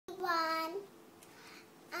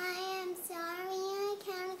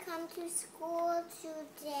school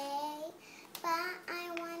today, but I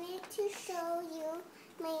wanted to show you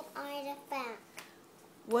my artifact.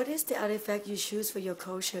 What is the artifact you choose for your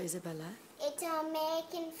culture, Isabella? It's an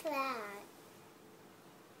American flag.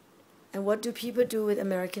 And what do people do with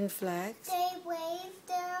American flags? They wave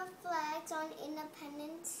their flags on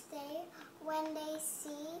Independence Day when they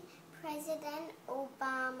see President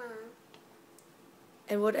Obama.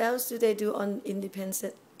 And what else do they do on Independence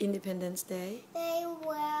Day? They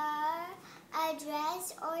wear a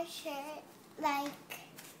dress or shirt like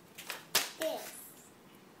this.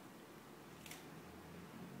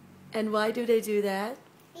 And why do they do that?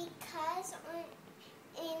 Because on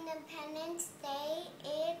Independence Day,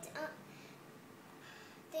 it's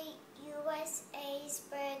the USA's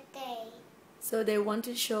birthday. So they want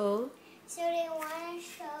to show. So they want to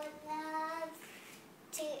show love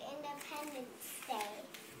to Independence Day.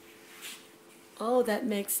 Oh, that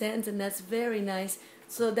makes sense, and that's very nice.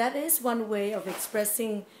 So that is one way of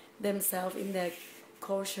expressing themselves in their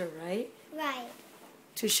culture, right? Right.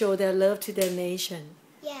 To show their love to their nation.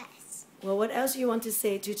 Yes. Well, what else you want to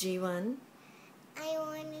say to G1? I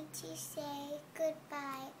wanted to say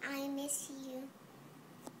goodbye. I miss you.